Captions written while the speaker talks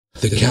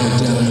The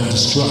countdown of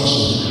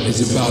destruction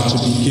is about to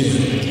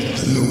begin.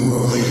 The new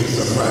world leaders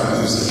of rap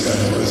music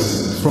have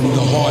risen from the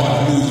heart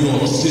of New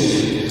York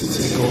City to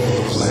take over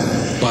the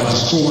planet by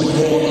destroying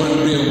all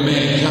unreal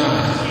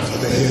mankind. for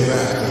the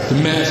hereafter.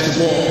 The master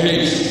of all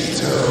peace,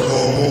 Terror of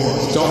all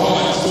wars. the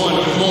hardest one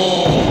of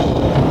all.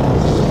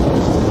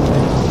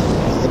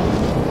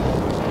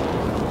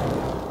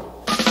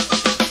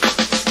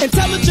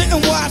 Intelligent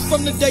and wise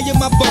from the day of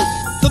my birth.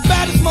 The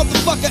baddest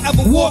motherfucker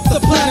ever walked the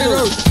planet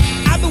Earth.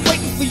 I've been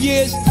waiting for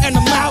years and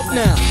I'm out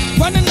now.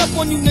 Running up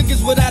on you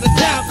niggas without a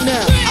doubt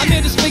now. I'm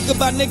here to speak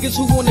about niggas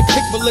who wanna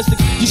kick ballistic.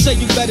 You say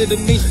you better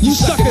than me, you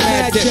suck at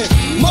mad dick.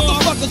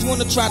 Motherfuckers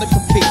wanna try to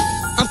compete.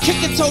 I'm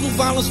kicking total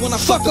violence when I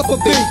fuck up a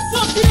beat.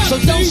 So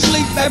don't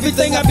sleep,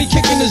 everything I be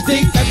kicking is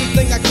deep.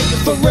 Everything I kick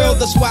is for real,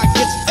 that's why it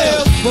gets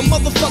ill. When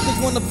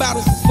motherfuckers wanna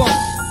battle for fun,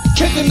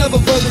 kick another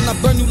verse and I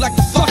burn you like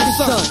the fucking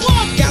sun.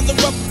 Gather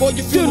up for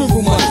your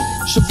funeral money.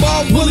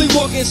 Shabar, Willie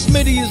Walker, and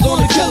Smitty is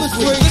on the killer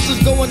spree. This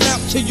is going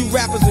out to you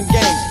rappers and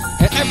gangs,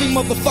 and every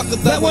motherfucker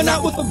that went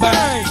out with a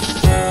bang.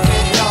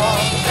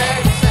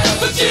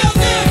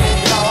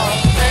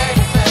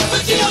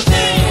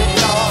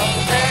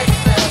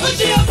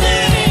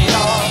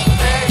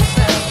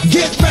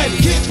 Get ready,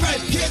 get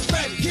ready, get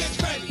ready,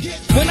 get ready, get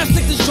ready. When I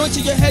stick this joint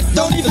to your head,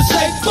 don't even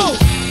say fool.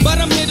 But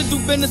I'm here to do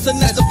business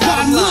and that's the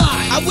bottom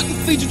line. I wouldn't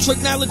feed you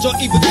trick knowledge or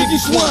even give you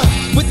swine.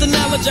 With the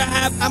knowledge I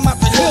have, I'm out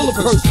to heal a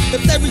person.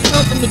 If they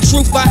return from the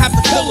truth, I have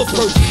to kill a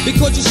person.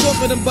 Because you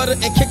softer than butter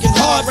and kicking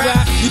hard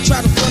rap. You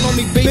try to front on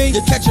me, B,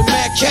 you catch a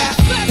mad cat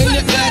in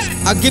your ass.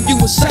 I'll give you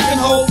a second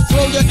hole.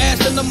 Throw your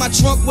ass into my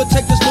trunk, we'll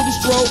take this little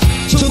stroll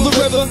to the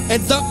river and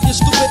dump your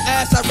stupid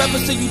ass. I'd rather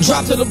see you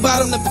drop to the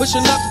bottom than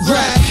pushing up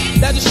grass.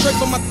 That is straight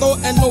from my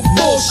thought and no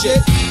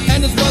bullshit.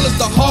 And as well as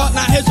the heart,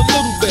 now here's a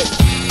little bit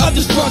of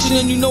destruction,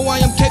 and you know I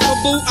am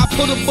capable. I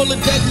put a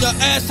bullet dead in your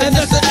ass, and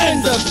that's the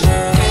end of it.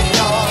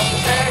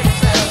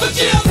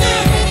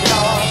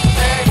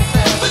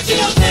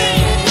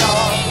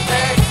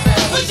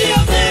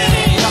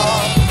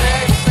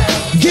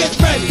 Get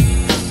ready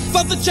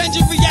for the change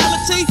of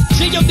reality.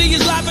 G.O.D.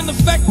 is live in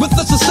effect with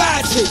the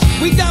society.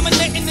 We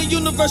dominating the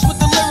universe with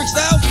the lyrics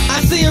out. I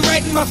see it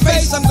right in my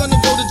face, I'm gonna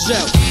go to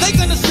jail. They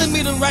gonna send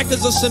me to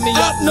Rikers or send me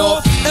up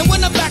north. And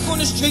when I'm back on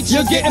the streets,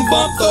 you're getting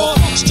bumped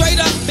off. Straight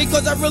up,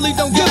 because I really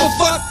don't give a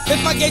fuck. If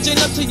my gauge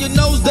ain't up to your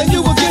nose, then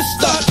you will get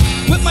stuck.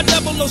 With my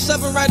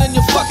 007 right in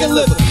your fucking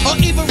liver, or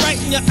even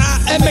right in your eye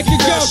and make your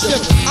girl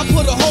shiver. I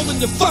put a hole in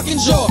your fucking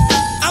jaw.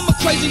 I'm a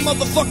crazy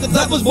motherfucker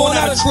that was born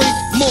out of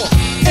Creekmore.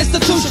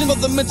 Institution for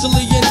the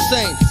mentally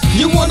insane.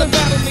 You wanna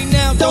battle me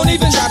now, don't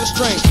even try to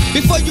strain.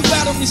 Before you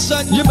battle me,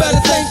 son, you better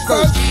think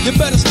first. You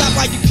better stop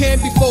while you can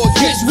before it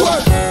gets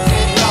worse.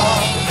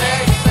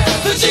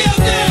 The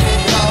G.O.D.